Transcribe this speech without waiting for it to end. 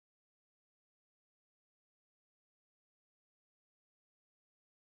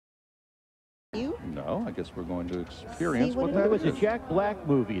No, I guess we're going to experience what that There is. was a Jack Black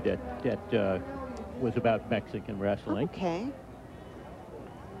movie that was about Mexican wrestling. Okay.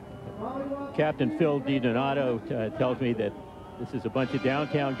 Captain Phil DiDonato tells me that this is a bunch of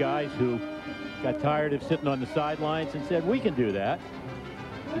downtown guys who got tired of sitting on the sidelines and said, we can do that.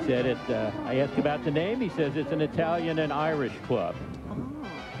 He said, I asked about the name. He says it's an Italian and Irish club. Oh.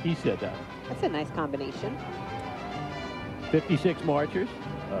 He said that. That's a nice combination. 56 marchers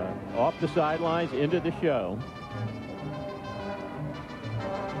off the sidelines into the show.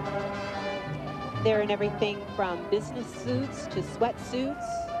 They're in everything from business suits to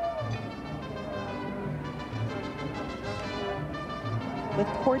sweatsuits, with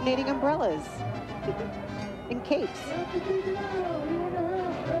coordinating umbrellas and capes.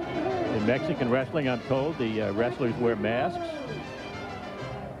 In Mexican wrestling, I'm told, the wrestlers wear masks,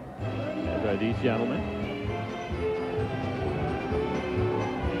 as are these gentlemen.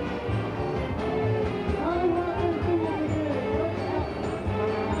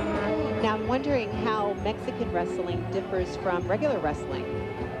 Now I'm wondering how Mexican wrestling differs from regular wrestling.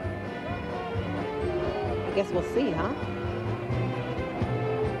 I guess we'll see, huh?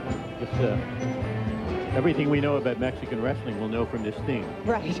 Everything we know about Mexican wrestling we'll know from this theme.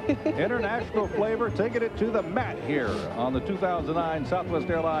 Right. International flavor, taking it to the mat here on the 2009 Southwest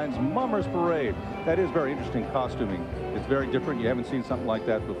Airlines Mummers Parade. That is very interesting costuming. It's very different. You haven't seen something like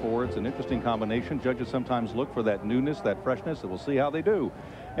that before. It's an interesting combination. Judges sometimes look for that newness, that freshness, and we'll see how they do.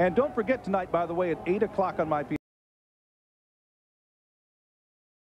 And don't forget tonight, by the way, at 8 o'clock on my